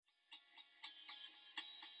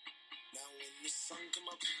when the sun come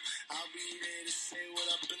up, I'll be there to say what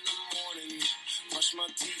up in the morning. Brush my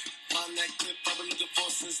teeth, find that clip I've been looking for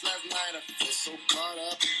since last night. I feel so caught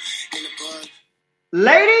up in the bud.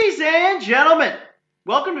 Ladies and gentlemen,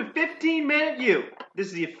 welcome to 15 Minute U. This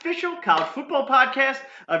is the official college football podcast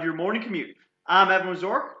of your morning commute. I'm Evan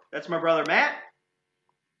Wazork. That's my brother Matt.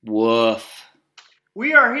 Woof.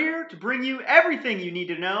 We are here to bring you everything you need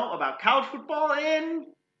to know about college football in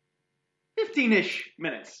 15-ish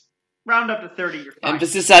minutes. Round up to 30, you're fine.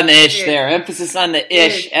 Emphasis on the ish there. Emphasis on the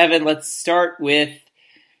ish. Evan, let's start with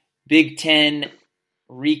Big Ten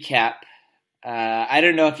recap. I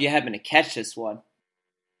don't know if you happen to catch this one.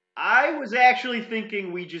 I was actually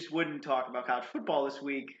thinking we just wouldn't talk about college football this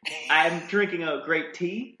week. I'm drinking a great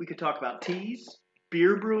tea. We could talk about teas,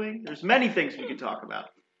 beer brewing. There's many things we could talk about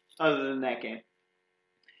other than that game.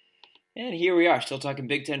 And here we are, still talking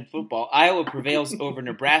Big Ten football. Iowa prevails over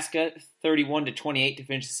Nebraska, 31-28 to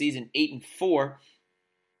finish the season 8-4.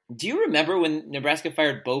 Do you remember when Nebraska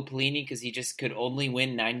fired Bo Pelini because he just could only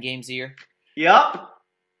win 9 games a year? Yup.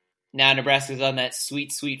 Now Nebraska's on that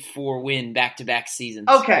sweet 4-win back-to-back seasons.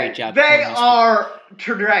 Okay, Great job. they are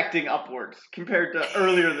trajecting upwards compared to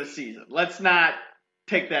earlier this season. Let's not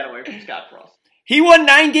take that away from Scott Frost. He won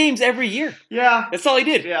 9 games every year. Yeah. That's all he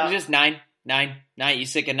did. Yeah. It was just 9. You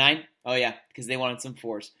sick of 9? Oh, yeah, because they wanted some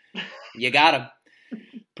 4s. You got him.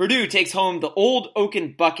 Purdue takes home the Old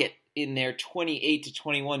Oaken Bucket in their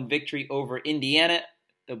 28-21 victory over Indiana.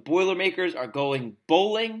 The Boilermakers are going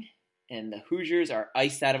bowling, and the Hoosiers are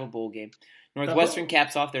iced out of a bowl game. Northwestern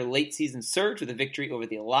caps off their late season surge with a victory over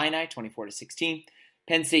the Illini, 24-16.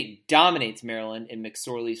 Penn State dominates Maryland in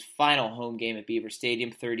McSorley's final home game at Beaver Stadium,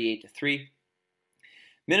 38-3.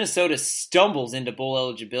 Minnesota stumbles into bowl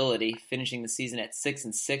eligibility, finishing the season at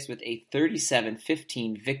 6-6 with a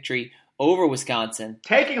 37-15 victory over Wisconsin.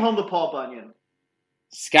 Taking home the Paul Bunyan.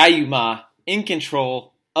 Ski-U-Mah in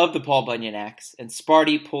control of the Paul Bunyan axe, and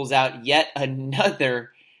Sparty pulls out yet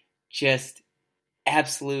another just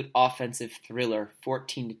absolute offensive thriller,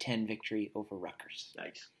 14-10 victory over Rutgers.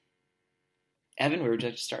 Nice. Evan, where would you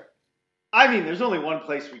like to start? I mean, there's only one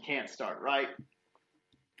place we can't start, right?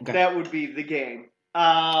 Okay. That would be the game.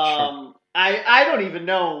 Sure. I don't even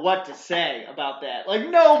know what to say about that. Like,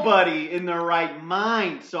 nobody in their right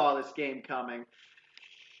mind saw this game coming.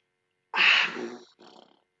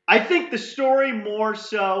 I think the story more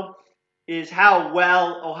so is how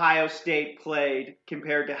well Ohio State played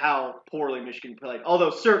compared to how poorly Michigan played.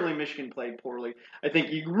 Although certainly Michigan played poorly. I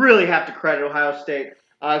think you really have to credit Ohio State.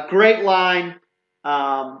 Great line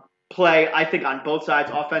play, I think, on both sides,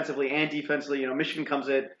 offensively and defensively. You know, Michigan comes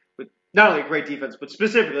in with not only a great defense, but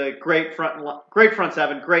specifically a great front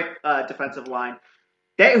seven, great defensive line.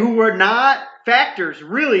 Who were not factors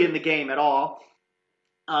really in the game at all.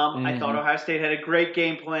 I thought Ohio State had a great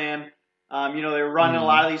game plan. They were running a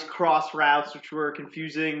lot of these cross routes, which were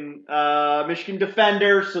confusing Michigan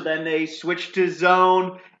defenders. So then they switched to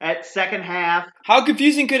zone at second half. How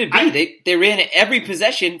confusing could it be? They ran it every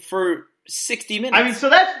possession for 60 minutes. I mean, so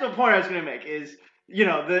that's the point I was going to make is,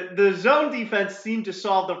 the zone defense seemed to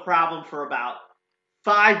solve the problem for about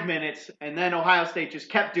 5 minutes, and then Ohio State just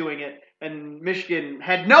kept doing it, and Michigan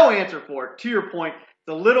had no answer for it. To your point, it's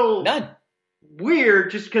a little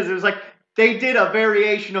weird just because it was like they did a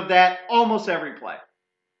variation of that almost every play.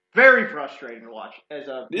 Very frustrating to watch.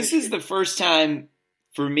 This is the first time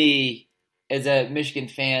for me as a Michigan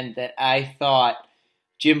fan that I thought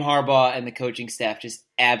Jim Harbaugh and the coaching staff just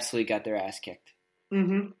absolutely got their ass kicked.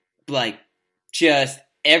 Mm-hmm. Like, just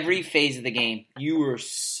every phase of the game, you were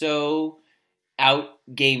so out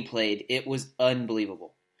game played. It was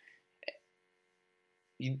unbelievable.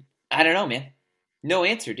 I don't know, man. No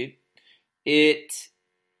answer, dude. It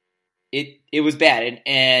was bad.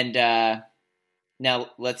 And now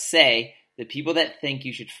let's say the people that think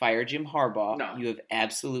you should fire Jim Harbaugh, you have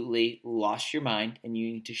absolutely lost your mind and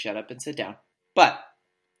you need to shut up and sit down. But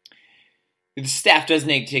the staff does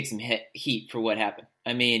need to take some heat for what happened.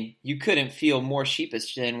 I mean, you couldn't feel more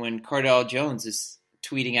sheepish than when Cardale Jones is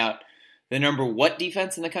tweeting out the number what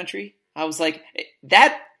defense in the country. I was like,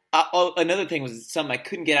 that. Another thing was something I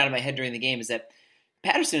couldn't get out of my head during the game is that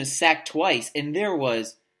Patterson was sacked twice, and there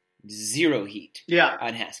was zero heat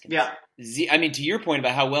on Haskins. Yeah. I mean, to your point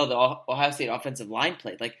about how well the Ohio State offensive line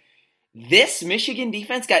played, like this Michigan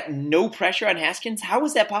defense got no pressure on Haskins. How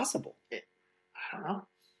was that possible?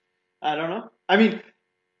 I don't know. I mean,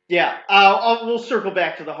 yeah, we'll circle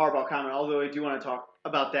back to the Harbaugh comment, although I do want to talk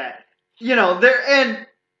about that. And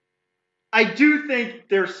I do think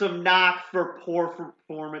there's some knock for poor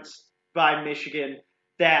performance by Michigan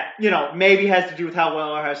that, maybe has to do with how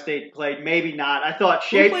well Ohio State played, maybe not. I thought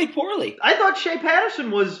Who played poorly? I thought Shea Patterson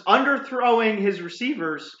was underthrowing his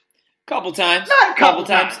receivers. Couple times. Not a couple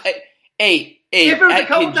times. Hey, if it was a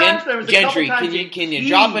couple times, there was a Gentry, couple times. Can you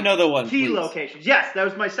drop another one, key please? locations. Yes, that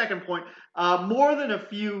was my second point. More than a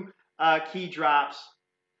few key drops.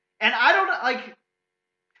 And I don't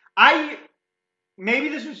maybe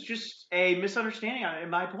this was just a misunderstanding in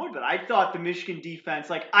my point, but I thought the Michigan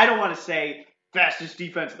defense, I don't want to say fastest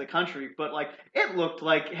defense in the country, but it looked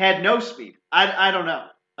like had no speed. I don't know.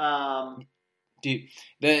 Dude,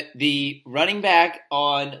 the running back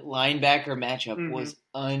on linebacker matchup was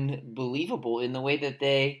unbelievable in the way that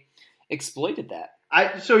they exploited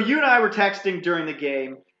that. So you and I were texting during the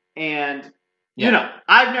game, and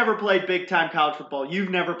I've never played big time college football. You've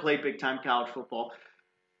never played big time college football.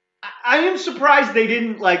 I am surprised they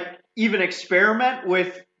didn't even experiment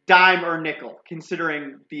with dime or nickel,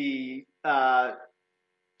 considering the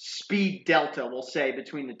speed delta, we'll say,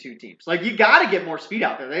 between the two teams. You got to get more speed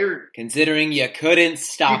out there. Considering you couldn't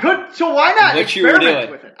stop. So why not what experiment you were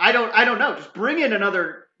doing with it? I don't know. Just bring in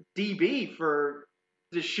another DB for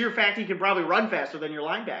the sheer fact he can probably run faster than your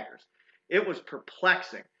linebackers. It was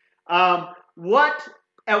perplexing. At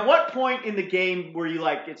what point in the game were you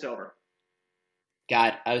like, it's over?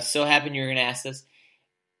 God, I was so happy you were going to ask this.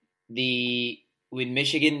 When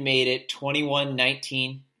Michigan made it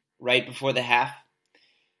 21-19 right before the half,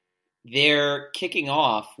 they're kicking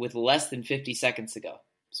off with less than 50 seconds to go.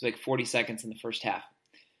 So 40 seconds in the first half.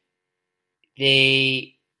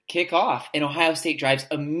 They kick off, and Ohio State drives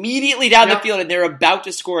immediately down the field, and they're about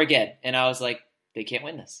to score again. And I was like, they can't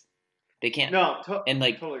win this. They can't. No,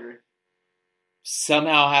 totally agree.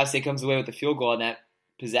 Somehow Ohio State comes away with a field goal on that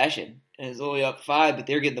possession, and it's only up 5, but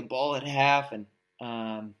they're getting the ball at half. And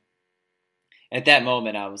at that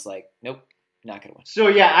moment, I was like, nope. Not going to win. So,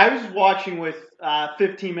 I was watching with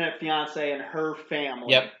 15-Minute Fiance and her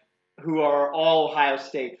family, who are all Ohio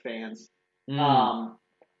State fans. They were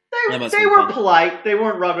polite. They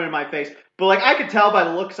weren't rubbing it in my face. But, I could tell by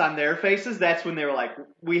the looks on their faces, that's when they were like,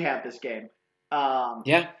 we have this game.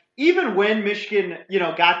 Even when Michigan,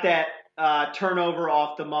 got that turnover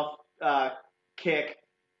off the muff kick,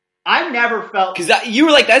 I never felt... Because you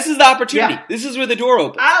were like, this is the opportunity. Yeah. This is where the door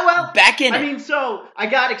opens. Back in it. So I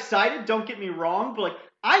got excited, don't get me wrong, but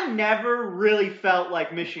I never really felt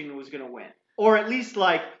like Michigan was going to win. Or at least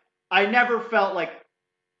I never felt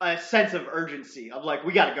a sense of urgency of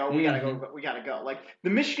we got to go, we got to go, we got to go.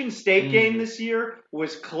 The Michigan State game this year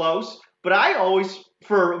was close, but I always,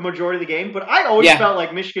 for a majority of the game, felt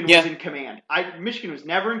like Michigan was in command. Michigan was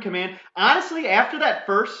never in command. Honestly, after that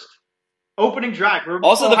first opening drive.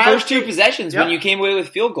 Also, the first two possessions when you came away with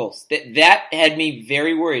field goals. That had me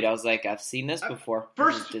very worried. I was like, I've seen this before.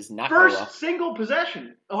 This does not go well. Single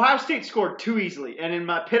possession. Ohio State scored too easily. And in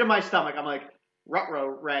my pit of my stomach, I'm like, ruh-roh,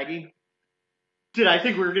 Raggy. Did I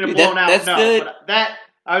think we were going to blown out? No. But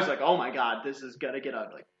I was like, oh my God, this is going to get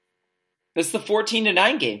ugly. That's the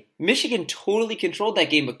 14-9 game. Michigan totally controlled that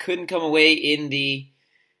game, but couldn't come away in the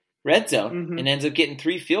red zone and ends up getting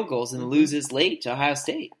 3 field goals and loses late to Ohio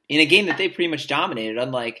State in a game that they pretty much dominated,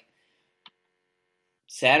 unlike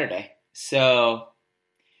Saturday. So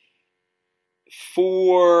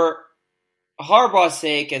for Harbaugh's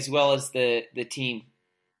sake, as well as the team,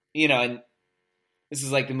 and this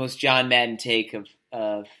is the most John Madden take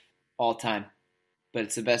of all time, but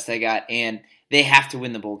it's the best I got, and they have to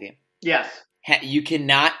win the bowl game. Yes. You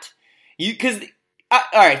cannot, all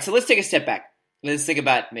right, so let's take a step back. Let's think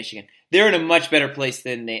about Michigan. They're in a much better place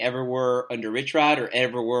than they ever were under Rich Rod or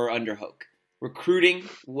ever were under Hoke. Recruiting,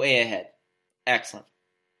 way ahead. Excellent.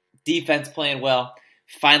 Defense playing well.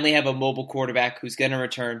 Finally have a mobile quarterback who's going to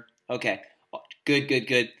return. Okay,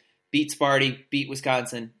 good. Beat Sparty, beat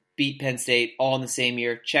Wisconsin, beat Penn State, all in the same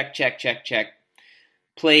year. Check.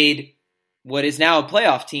 Played what is now a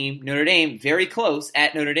playoff team, Notre Dame, very close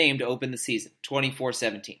at Notre Dame to open the season,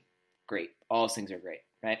 24-17. Great. All those things are great,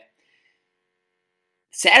 right?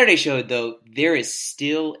 Saturday showed, though, there is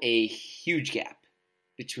still a huge gap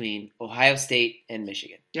between Ohio State and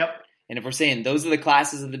Michigan. Yep. And if we're saying those are the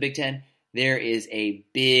classes of the Big Ten, there is a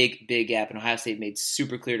big gap, and Ohio State made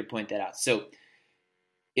super clear to point that out. So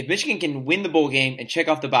if Michigan can win the bowl game and check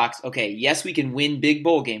off the box, okay, yes, we can win big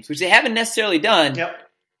bowl games, which they haven't necessarily done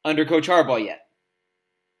under Coach Harbaugh yet.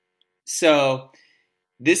 So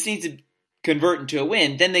this needs to convert into a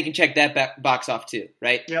win, then they can check that box off too,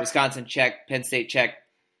 right? Yep. Wisconsin, check. Penn State, check.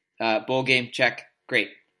 Bowl game, check. Great.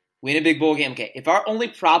 Win a big bowl game, okay. If our only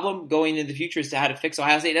problem going into the future is to how to fix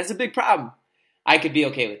Ohio State, that's a big problem. I could be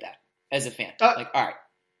okay with that as a fan. All right.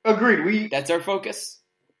 Agreed. That's our focus.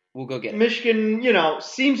 we'll go get it. Michigan,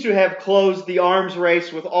 seems to have closed the arms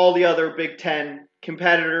race with all the other Big Ten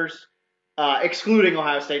competitors, excluding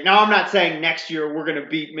Ohio State. Now, I'm not saying next year we're going to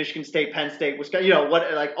beat Michigan State, Penn State, Wisconsin,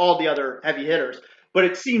 like all the other heavy hitters. But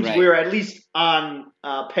it seems we're at least on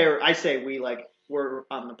pair. I say we, like we're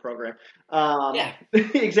on the program. Yeah,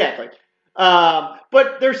 exactly.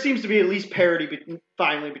 But there seems to be at least parity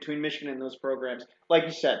finally between Michigan and those programs. Like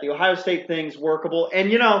you said, the Ohio State thing's workable,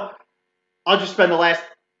 and I'll just spend the last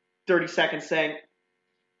 30 seconds saying,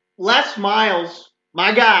 Les Miles,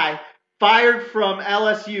 my guy, fired from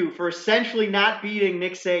LSU for essentially not beating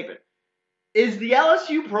Nick Saban. Is the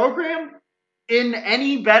LSU program in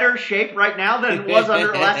any better shape right now than it was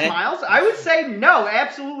under Les Miles? I would say no,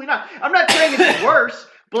 absolutely not. I'm not saying it's worse,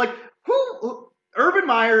 but Urban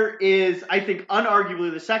Meyer is, I think,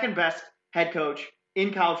 unarguably the second best head coach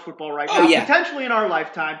in college football right now, potentially in our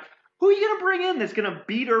lifetime. Who are you going to bring in that's going to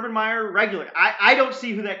beat Urban Meyer regularly? I don't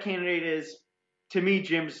see who that candidate is. To me,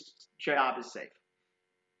 Jim's job is safe.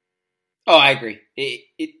 Oh, I agree.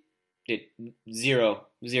 It zero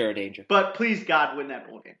danger. But please, God, win that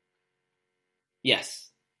bowl game. Yes,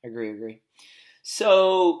 agree.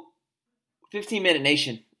 So, 15-minute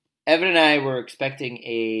nation. Evan and I were expecting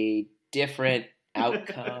a different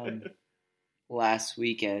outcome last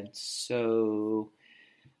weekend. So,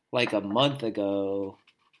 like a month ago,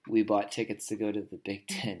 we bought tickets to go to the Big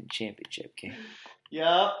Ten championship game.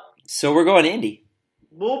 Yep. So we're going to Indy.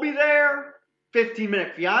 We'll be there.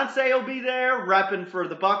 15-minute fiance will be there, repping for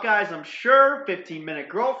the Buckeyes, I'm sure. 15-minute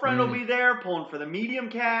girlfriend will be there, pulling for the medium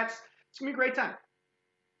cats. It's going to be a great time.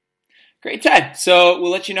 Great time. So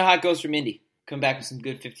we'll let you know how it goes from Indy. Come back with some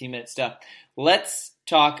good 15-minute stuff. Let's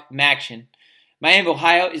talk Maction. Miami of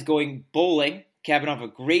Ohio is going bowling, capping off a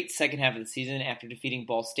great second half of the season after defeating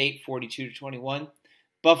Ball State 42-21.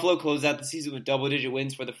 Buffalo closed out the season with double-digit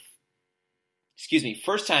wins for the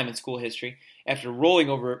first time in school history after rolling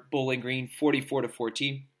over Bowling Green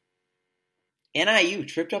 44-14. NIU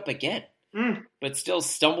tripped up again, but still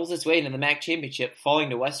stumbles its way into the MAC championship,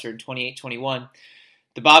 falling to Western 28-21.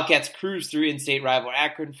 The Bobcats cruised through in-state rival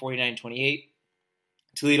Akron 49-28.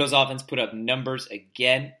 Toledo's offense put up numbers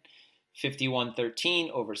again,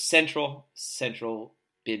 51-13 over Central. Central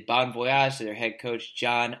bid bon voyage to their head coach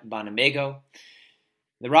John Bonamego.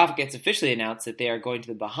 The Rockets officially announced that they are going to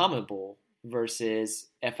the Bahama Bowl versus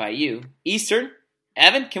FIU. Eastern,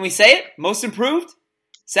 Evan, can we say it? Most improved?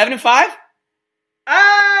 7-5?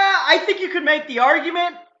 I think you could make the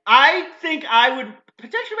argument. I think I would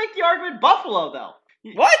potentially make the argument Buffalo, though.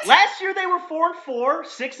 What? Last year they were 4-4,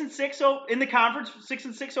 6-6 in the conference,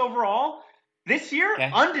 6-6 overall. This year,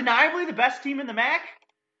 undeniably the best team in the MAC.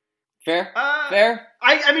 Fair.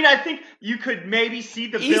 I think you could maybe see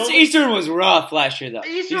the building. Eastern was rough last year, though.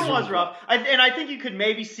 Eastern was rough. And I think you could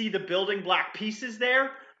maybe see the building block pieces there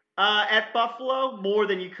at Buffalo more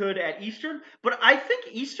than you could at Eastern. But I think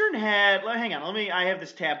Eastern had – hang on. I have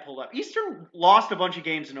this tab pulled up. Eastern lost a bunch of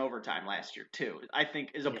games in overtime last year, too, I think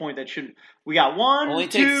is a point that shouldn't – we got only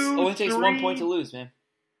takes 1 point to lose, man.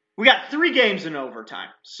 We got 3 games in overtime.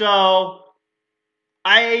 So –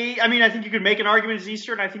 I think you could make an argument as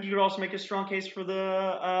Eastern. I think you could also make a strong case for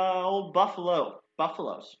the old Buffaloes.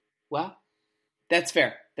 Well, that's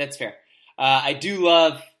fair. I do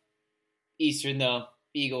love Eastern, though.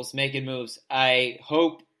 Eagles making moves. I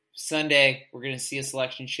hope Sunday we're going to see a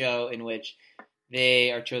selection show in which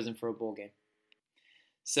they are chosen for a bowl game.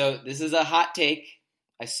 So this is a hot take.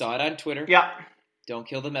 I saw it on Twitter. Yeah. Don't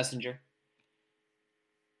kill the messenger.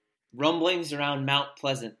 Rumblings around Mount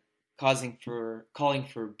Pleasant calling for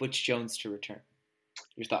Butch Jones to return.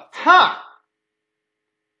 Your thoughts?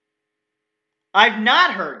 I've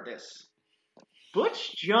not heard this.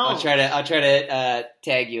 Butch Jones. I'll try to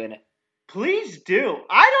tag you in it. Please do.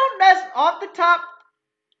 Off the top.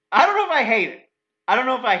 I don't know if I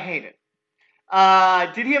hate it.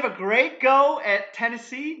 Did he have a great go at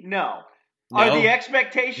Tennessee? No. Are the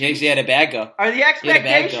expectations? He actually had a bad go. Are the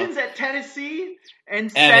expectations at Tennessee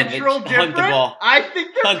and Central different? Hunt the ball. I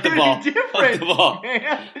think they're pretty different. Hunt the ball.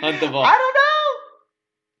 Man. Hunt the ball. I don't know.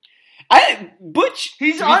 Butch, to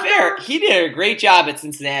be fair, he did a great job at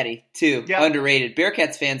Cincinnati, too. Yep. Underrated.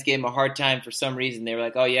 Bearcats fans gave him a hard time for some reason. They were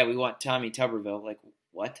like, oh, yeah, we want Tommy Tuberville. Like,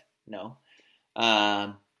 what? No.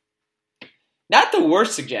 Not the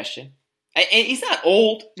worst suggestion. And he's not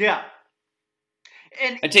old. Yeah.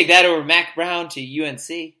 And I take that over Mac Brown to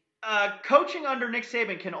UNC. Coaching under Nick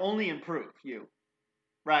Saban can only improve you,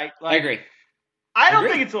 right? I agree. I don't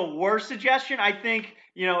think it's a worse suggestion. I think,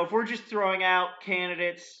 if we're just throwing out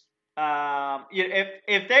candidates,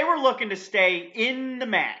 if they were looking to stay in the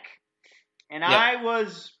MAC, and I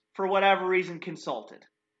was, for whatever reason, consulted,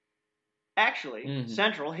 actually.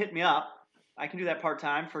 Central, hit me up. I can do that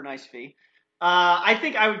part-time for a nice fee. I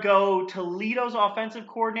think I would go Toledo's offensive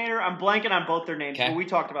coordinator. I'm blanking on both their names, but we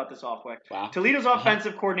talked about this off week. Wow. Toledo's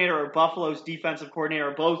offensive coordinator or Buffalo's defensive coordinator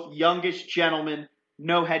are both youngish gentlemen,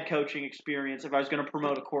 no head coaching experience. If I was going to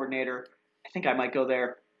promote a coordinator, I think I might go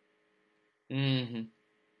there. Mm-hmm.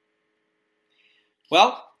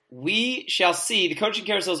 Well, we shall see. The coaching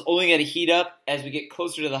carousel is only going to heat up as we get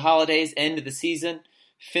closer to the holidays, end of the season,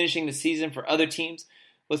 finishing the season for other teams.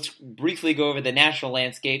 Let's briefly go over the national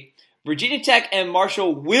landscape. Virginia Tech and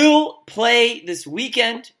Marshall will play this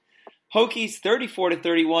weekend. Hokies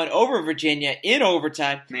 34-31 over Virginia in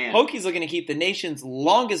overtime. Man. Hokies looking to keep the nation's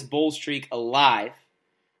longest bowl streak alive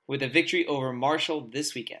with a victory over Marshall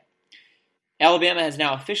this weekend. Alabama has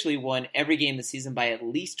now officially won every game this season by at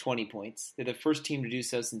least 20 points. They're the first team to do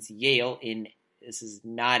so since Yale in, this is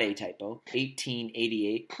not a typo,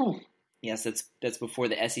 1888. Yes, that's before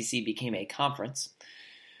the SEC became a conference.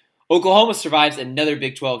 Oklahoma survives another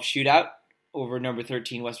Big 12 shootout over number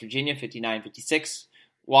 13 West Virginia, 59-56.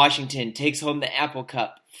 Washington takes home the Apple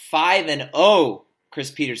Cup, 5-0.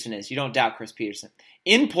 Chris Peterson is. You don't doubt Chris Peterson.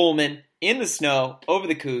 In Pullman, in the snow, over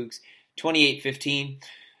the Cougs, 28-15.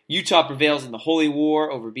 Utah prevails in the Holy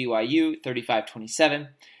War over BYU, 35-27.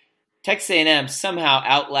 Texas A&M somehow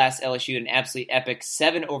outlasts LSU in an absolutely epic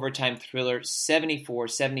 7-overtime thriller,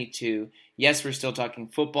 74-72. Yes, we're still talking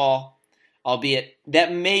football. Albeit,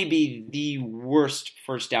 that may be the worst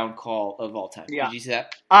first down call of all time. Yeah. Did you see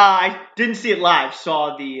that? I didn't see it live.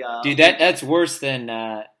 Saw the... Dude, that's worse than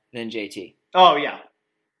JT. Oh, yeah.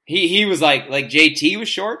 He was like JT was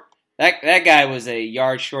short. That guy was a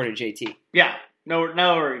yard short of JT. Yeah.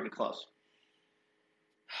 Nowhere even close.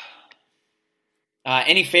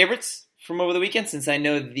 Any favorites from over the weekend, since I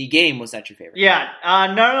know the game was not your favorite? Yeah,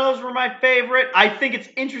 none of those were my favorite. I think it's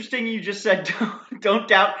interesting you just said don't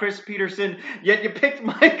doubt Chris Peterson, yet you picked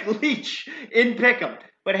Mike Leach in Pick'em.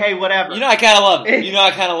 But hey, whatever. You know I kind of love him. You know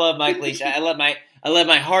I kind of love Mike Leach. I let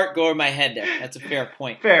my heart go over my head there. That's a fair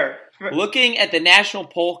point. Fair. Looking at the national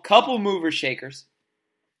poll, couple movers shakers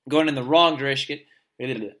going in the wrong direction.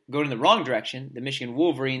 Going in the wrong direction. The Michigan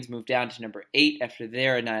Wolverines moved down to number 8 after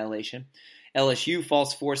their annihilation. LSU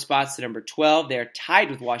falls 4 spots to number 12. They are tied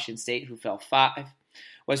with Washington State, who fell 5.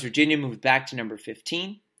 West Virginia moved back to number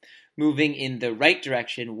 15. Moving in the right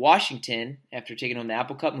direction, Washington, after taking home the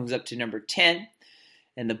Apple Cup, moves up to number 10.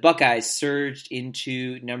 And the Buckeyes surged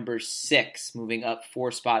into number 6, moving up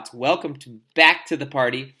 4 spots. Welcome back to the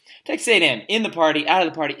party. Texas A&M, in the party, out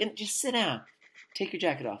of the party, and just sit down. Take your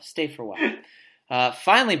jacket off. Stay for a while.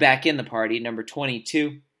 Finally back in the party, number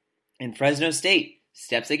 22. And Fresno State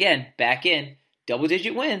steps again, back in.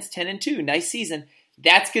 Double-digit wins, 10-2. Nice season.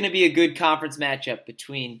 That's going to be a good conference matchup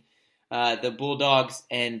between the Bulldogs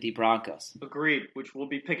and the Broncos. Agreed, which we'll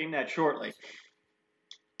be picking that shortly.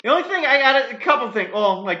 The only thing, I got a couple things.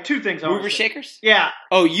 Well, like 2 things. Mover shakers? Yeah.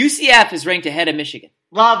 Oh, UCF is ranked ahead of Michigan.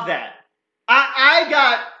 Love that. I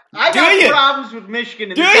got problems with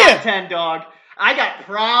Michigan in the top 10, dog. I got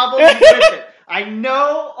problems with it. I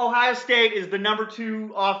know Ohio State is the number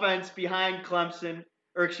 2 offense behind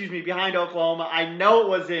behind Oklahoma. I know it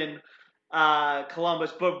was in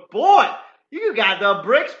Columbus, but boy, you got the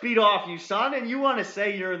bricks beat off you, son, and you want to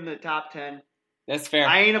say you're in the top 10. That's fair.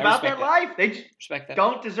 I ain't about that life. They just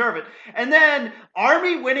don't deserve it. And then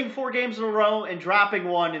Army winning 4 games in a row and dropping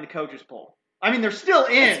 1 in the coaches poll. I mean, they're still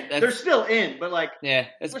in. They're still in, but yeah,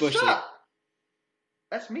 that's what's bullshit. up?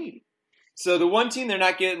 That's me. So the one team they're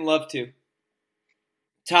not getting love to.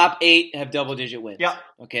 Top 8 have double-digit wins. Yep.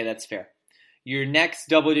 Okay, that's fair. Your next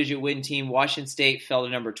double-digit win team, Washington State, fell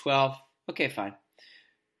to number 12. Okay, fine.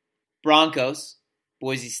 Broncos,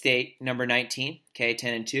 Boise State, number 19. Okay,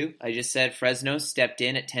 10-2. I just said Fresno stepped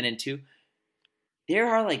in at 10-2. There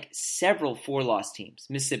are like several 4-loss teams.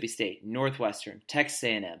 Mississippi State, Northwestern, Texas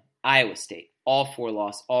A&M, Iowa State, all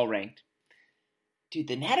 4-loss, all ranked. Dude,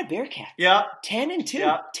 the Nata Bearcats. Yeah. 10-2.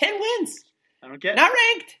 Yeah. 10 wins. I don't get it. Not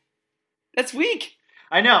ranked. That's weak.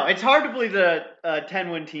 I know. It's hard to believe that a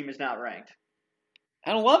 10-win team is not ranked.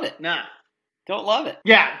 I don't love it. Nah. Don't love it.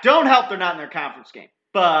 Yeah, don't help they're not in their conference game.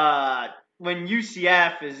 But when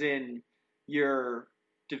UCF is in your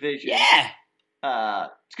division, yeah,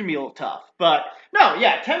 it's going to be a little tough. But, no,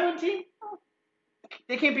 yeah, 10-win team,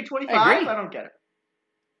 they can't be 25. I don't get it.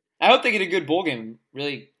 I hope they get a good bowl game and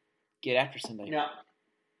really get after somebody. Yeah.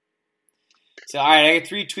 So, all right, I got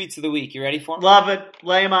 3 tweets of the week. You ready for them? Love it.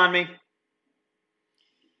 Lay them on me.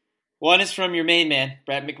 One is from your main man,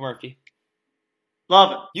 Brad McMurphy.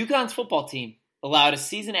 Love it. UConn's football team allowed a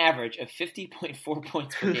season average of 50.4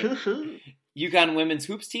 points per game. UConn women's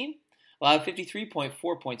hoops team allowed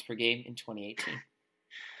 53.4 points per game in 2018.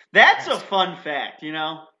 That's a fun fact, you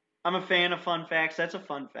know. I'm a fan of fun facts. That's a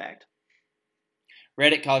fun fact.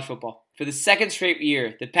 Reddit college football. For the second straight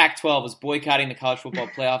year, the Pac-12 was boycotting the college football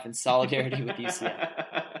playoff in solidarity with UCF.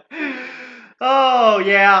 Oh,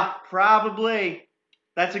 yeah, probably.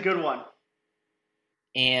 That's a good one.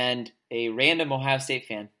 And a random Ohio State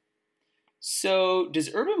fan. So,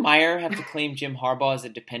 does Urban Meyer have to claim Jim Harbaugh as a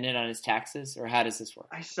dependent on his taxes, or how does this work?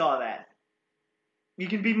 I saw that. You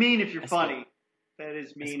can be mean if you're funny. Good. That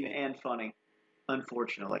is mean and funny,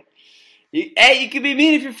 unfortunately. You can be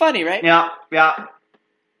mean if you're funny, right? Yeah.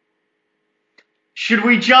 Should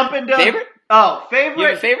we jump into... Favorite? Oh, favorite? You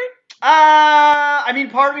have a favorite? I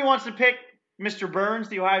mean, part of me wants to pick Mr. Burns,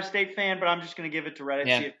 the Ohio State fan, but I'm just going to give it to Reddit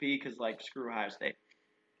CFP because, screw Ohio State.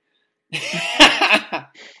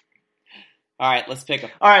 All right, let's pick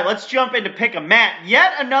them. All right, let's jump into pick 'em. Matt,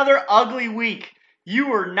 yet another ugly week. You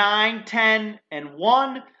were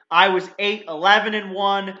 9-10-1. I was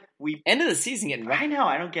 8-11-1. End of the season getting rough. I know,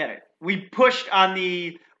 I don't get it. We pushed on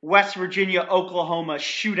the West Virginia-Oklahoma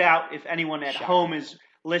shootout, if anyone at home is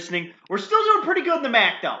listening. We're still doing pretty good in the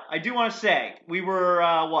MAC, though. I do want to say. We were,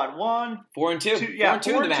 4-2.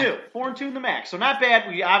 4-2 in the MAC. So not bad.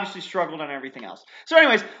 We obviously struggled on everything else. So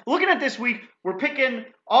anyways, looking at this week, we're picking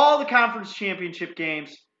all the conference championship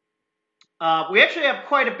games. We actually have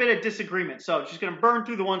quite a bit of disagreement, so just going to burn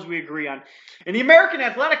through the ones we agree on. In the American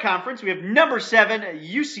Athletic Conference, we have number 7,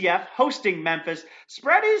 UCF, hosting Memphis.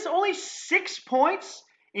 Spread is only 6 points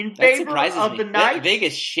in favor of the Knights.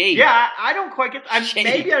 Vegas shade. Yeah, I don't quite get...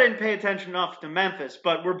 maybe I didn't pay attention enough to Memphis,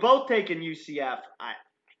 but we're both taking UCF. I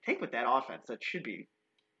think with that offense, that should be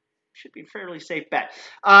a fairly safe bet.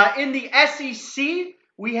 In the SEC...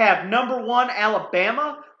 we have number 1,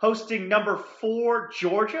 Alabama, hosting number 4,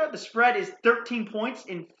 Georgia. The spread is 13 points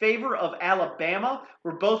in favor of Alabama.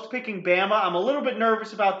 We're both picking Bama. I'm a little bit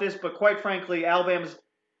nervous about this, but quite frankly, Alabama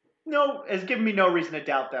has given me no reason to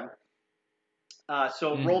doubt them.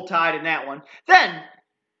 So roll Tide in that one. Then,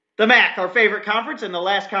 the MAC, our favorite conference, and the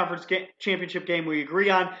last conference championship game we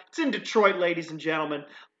agree on. It's in Detroit, ladies and gentlemen.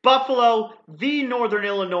 Buffalo, the Northern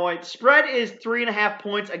Illinois. Spread is 3.5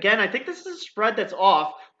 points. Again, I think this is a spread that's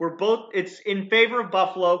off. It's in favor of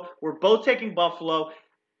Buffalo. We're both taking Buffalo.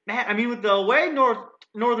 Matt, I mean, with the way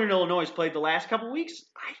Northern Illinois has played the last couple of weeks,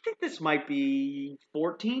 I think this might be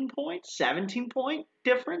 14 points, 17-point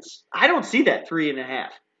difference. I don't see that 3.5.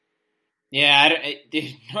 Yeah,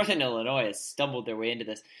 Northern Illinois has stumbled their way into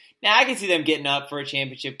this. Now, I can see them getting up for a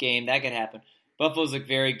championship game. That could happen. Buffalo's look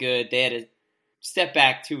very good. They had a step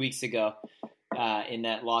back 2 weeks ago in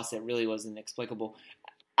that loss that really wasn't explicable.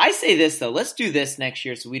 I say this, though. Let's do this next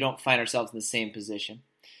year so we don't find ourselves in the same position.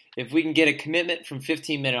 If we can get a commitment from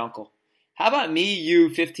 15-Minute Uncle. How about me, you,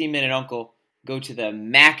 15-Minute Uncle, go to the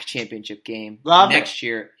MAC championship game next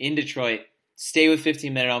year in Detroit, stay with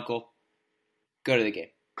 15-Minute Uncle, go to the game.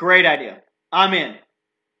 Great idea. I'm in.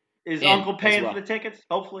 Is Uncle paying for the tickets?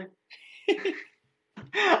 Hopefully.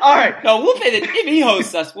 All right. No, we'll pay if he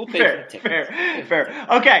hosts us, we'll pay for the tickets. Fair.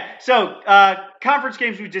 Okay, so conference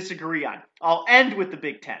games we disagree on. I'll end with the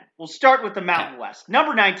Big Ten. We'll start with the Mountain West.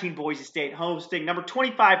 Number 19, Boise State hosting. Number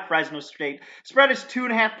 25, Fresno State. Spread is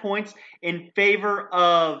 2.5 points in favor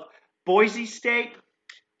of Boise State.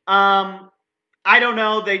 I don't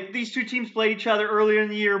know. These two teams played each other earlier in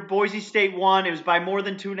the year. Boise State won. It was by more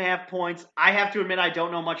than 2.5 points. I have to admit I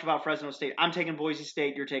don't know much about Fresno State. I'm taking Boise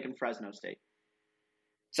State. You're taking Fresno State.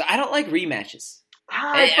 So I don't like rematches.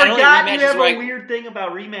 I forgot you have a weird thing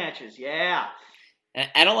about rematches. Yeah.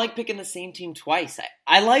 I don't like picking the same team twice.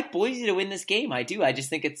 I like Boise to win this game. I do. I just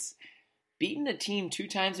think it's beating a team 2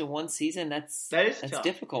 times in one season. That's tough.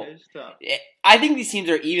 Difficult. That is tough. I think these teams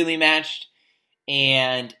are evenly matched,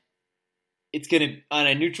 and it's going to, on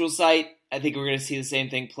a neutral site, I think we're going to see the same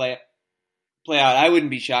thing play out. I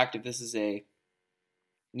wouldn't be shocked if this is a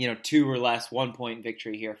 2 or less 1-point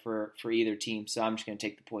victory here for either team. So I'm just going to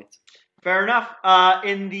take the points. Fair enough.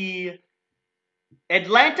 In the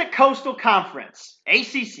Atlantic Coastal Conference,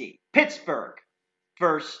 ACC, Pittsburgh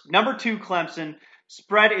versus number 2 Clemson.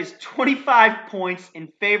 Spread is 25 points in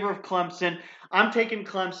favor of Clemson. I'm taking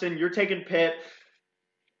Clemson. You're taking Pitt.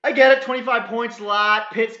 I get it. 25 points a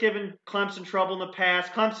lot. Pitt's given Clemson trouble in the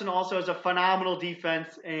past. Clemson also has a phenomenal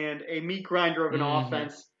defense and a meat grinder of an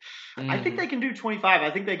offense. I think they can do 25. I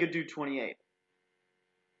think they could do 28.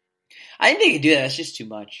 I think they could do that. That's just too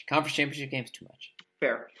much. Conference championship game's too much.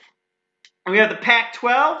 Fair. And we have the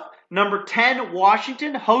Pac-12. Number 10,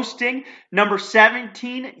 Washington, hosting number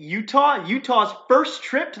 17, Utah. Utah's first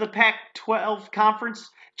trip to the Pac-12 conference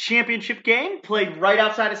championship game played right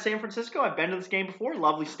outside of San Francisco. I've been to this game before.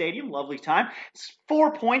 Lovely stadium, lovely time. It's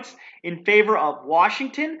 4 points in favor of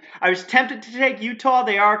Washington. I was tempted to take Utah.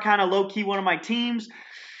 They are kind of low-key one of my teams.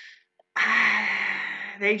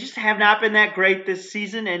 They just have not been that great this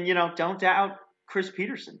season, and, don't doubt Chris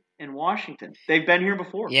Peterson in Washington. They've been here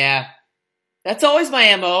before. Yeah. That's always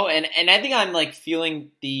my MO, and I think I'm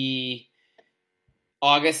feeling the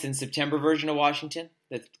August and September version of Washington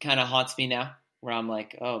that kind of haunts me now, where I'm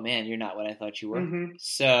like, oh man, you're not what I thought you were. Mm-hmm.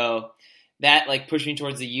 So that pushed me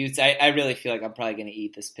towards the Utes. I really feel like I'm probably going to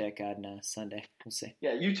eat this pick on Sunday. We'll see.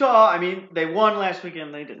 Yeah, Utah, they won last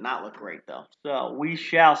weekend. They did not look great, though. So we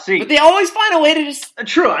shall see. But they always find a way to just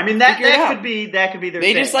True. that could be their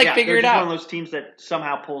They thing. just figure it out. One of those teams that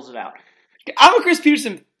somehow pulls it out. I'm a Chris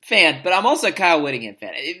Peterson fan, but I'm also a Kyle Whittingham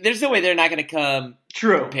fan. There's no way they're not going to come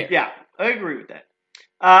prepared. Yeah, I agree with that.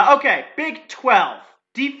 Okay, Big 12.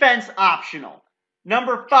 Defense optional.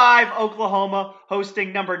 Number 5, Oklahoma,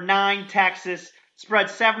 hosting number 9, Texas. Spread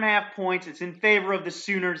 7.5 points. It's in favor of the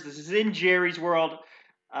Sooners. This is in Jerry's world.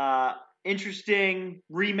 Interesting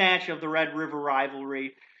rematch of the Red River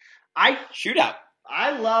rivalry. Shootout.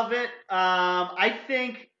 I love it. I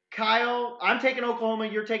think Kyle, I'm taking Oklahoma,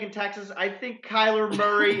 you're taking Texas. I think Kyler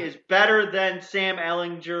Murray is better than Sam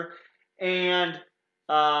Ehlinger. And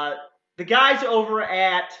the guys over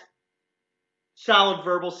at Solid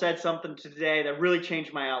Verbal said something today that really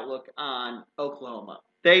changed my outlook on Oklahoma.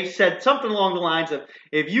 They said something along the lines of,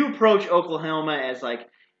 if you approach Oklahoma as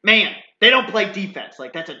man, they don't play defense.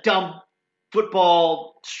 That's a dumb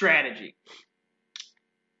football strategy.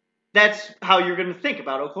 That's how you're going to think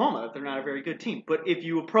about Oklahoma, that they're not a very good team. But if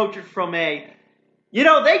you approach it from they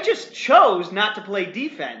just chose not to play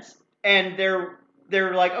defense, and they're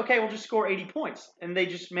like, okay, we'll just score 80 points. And they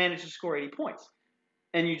just managed to score 80 points.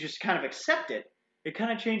 And you just kind of accept it. It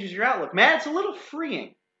kind of changes your outlook. Matt, it's a little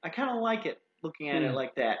freeing. I kind of like it, looking at it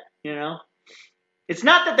like that, It's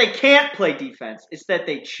not that they can't play defense. It's that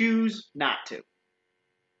they choose not to.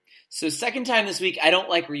 So second time this week, I don't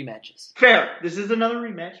like rematches. Fair. This is another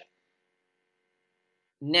rematch.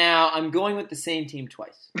 Now, I'm going with the same team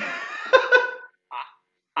twice.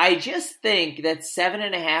 I just think that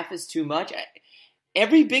 7.5 is too much.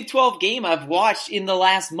 Every Big 12 game I've watched in the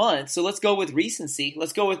last month, so let's go with recency.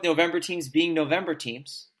 Let's go with November teams being November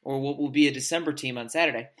teams, or what will be a December team on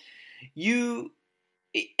Saturday.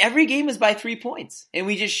 Every game is by 3 points, and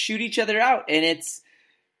we just shoot each other out, and it's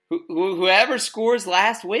whoever scores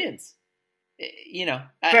last wins.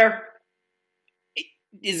 Fair.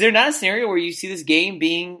 Is there not a scenario where you see this game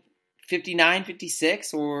being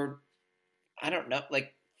 59-56 or, I don't know,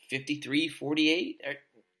 53-48?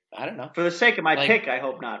 I don't know. For the sake of my pick, I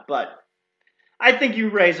hope not. But I think you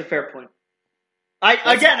raise a fair point.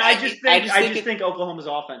 I just think Oklahoma's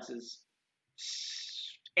offense is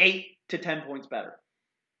 8 to 10 points better.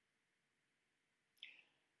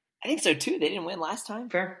 I think so too. They didn't win last time.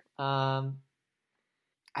 Fair. I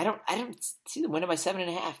don't see them winning by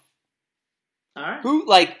 7.5. All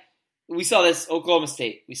right. We saw this Oklahoma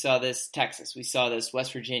State. We saw this Texas. We saw this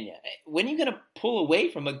West Virginia. When are you going to pull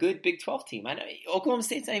away from a good Big 12 team? I know Oklahoma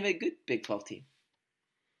State's not even a good Big 12 team.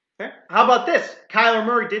 Fair. How about this? Kyler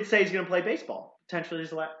Murray did say he's going to play baseball. Potentially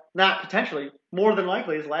not potentially, more than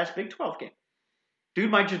likely his last Big 12 game.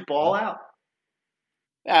 Dude might just ball out.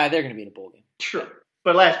 They're going to be in a bowl game. Sure.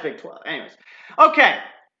 But last Big 12. Anyways. Okay.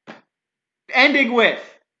 Ending with,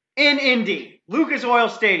 in Indy, Lucas Oil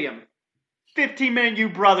Stadium. 15-minute U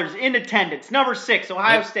brothers in attendance. Number 6,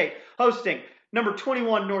 Ohio State, hosting number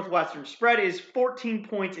 21, Northwestern. Spread is 14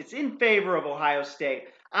 points. It's in favor of Ohio State.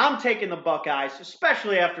 I'm taking the Buckeyes,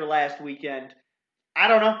 especially after last weekend. I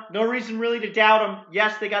don't know. No reason really to doubt them.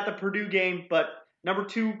 Yes, they got the Purdue game, but number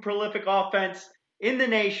 2 prolific offense in the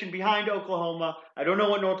nation behind Oklahoma. I don't know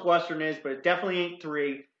what Northwestern is, but it definitely ain't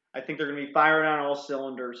 3. I think they're going to be firing on all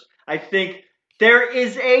cylinders. I think there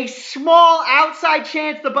is a small outside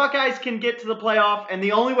chance the Buckeyes can get to the playoff, and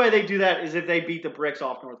the only way they do that is if they beat the bricks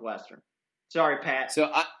off Northwestern. Sorry, Pat.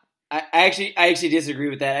 So I actually disagree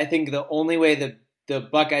with that. I think the only way the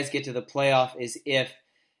Buckeyes get to the playoff is if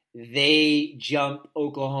they jump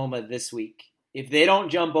Oklahoma this week. If they don't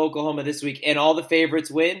jump Oklahoma this week and all the favorites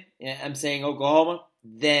win, I'm saying Oklahoma,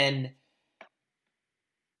 then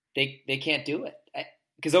they can't do it.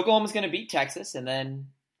 Because Oklahoma's going to beat Texas, and then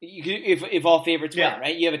if all favorites win,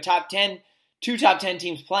 right? You have two top 10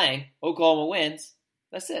 teams playing. Oklahoma wins.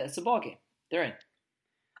 That's it. It's a ball game. They're in.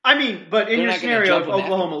 But in your scenario, if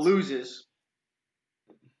Oklahoma loses,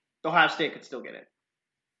 Ohio State could still get it.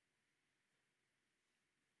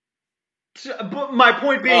 So, but my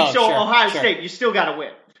point being, Ohio State, you still got to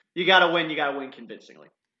win. You got to win convincingly.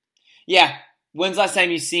 Yeah. When's the last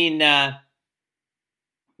time you seen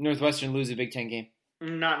Northwestern lose a Big Ten game?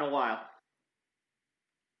 Not in a while.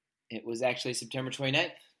 It was actually September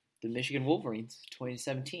 29th, the Michigan Wolverines,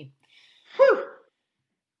 2017. Whew.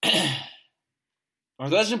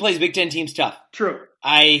 Northwestern plays Big Ten teams tough. True.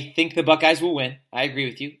 I think the Buckeyes will win. I agree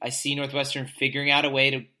with you. I see Northwestern figuring out a way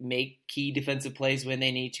to make key defensive plays when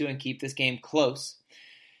they need to and keep this game close.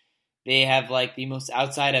 They have like the most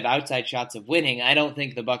outside of outside shots of winning. I don't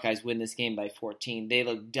think the Buckeyes win this game by 14. They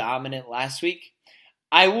looked dominant last week.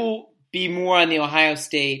 I will be more on the Ohio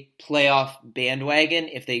State playoff bandwagon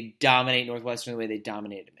if they dominate Northwestern the way they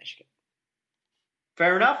dominated Michigan.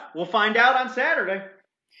 Fair enough. We'll find out on Saturday.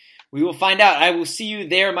 We will find out. I will see you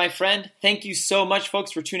there, my friend. Thank you so much,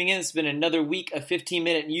 folks, for tuning in. It's been another week of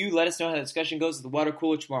 15-Minute U. Let us know how the discussion goes at the water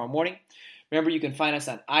cooler tomorrow morning. Remember, you can find us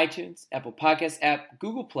on iTunes, Apple Podcasts app,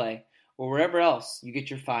 Google Play, or wherever else you get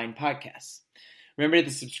your fine podcasts. Remember to hit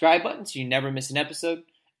the subscribe button so you never miss an episode.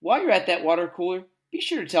 While you're at that water cooler, be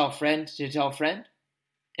sure to tell a friend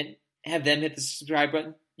and have them hit the subscribe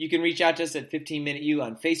button. You can reach out to us at 15Minute U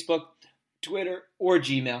on Facebook, Twitter, or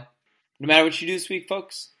Gmail. No matter what you do this week,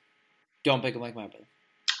 folks, don't pick them like my brother.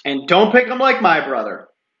 And don't pick them like my brother.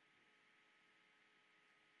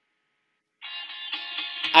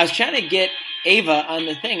 I was trying to get Ava on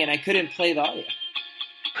the thing, and I couldn't play the audio.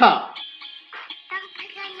 Huh. Don't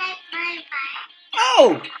pick them like my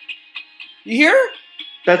brother. Oh! You hear her?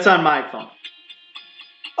 That's on my phone.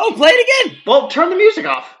 Oh, play it again! Well, turn the music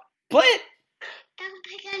off. Play it! Don't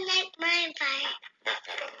pick them like my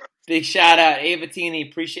brother. Big shout out, Ava Tini.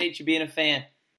 Appreciate you being a fan.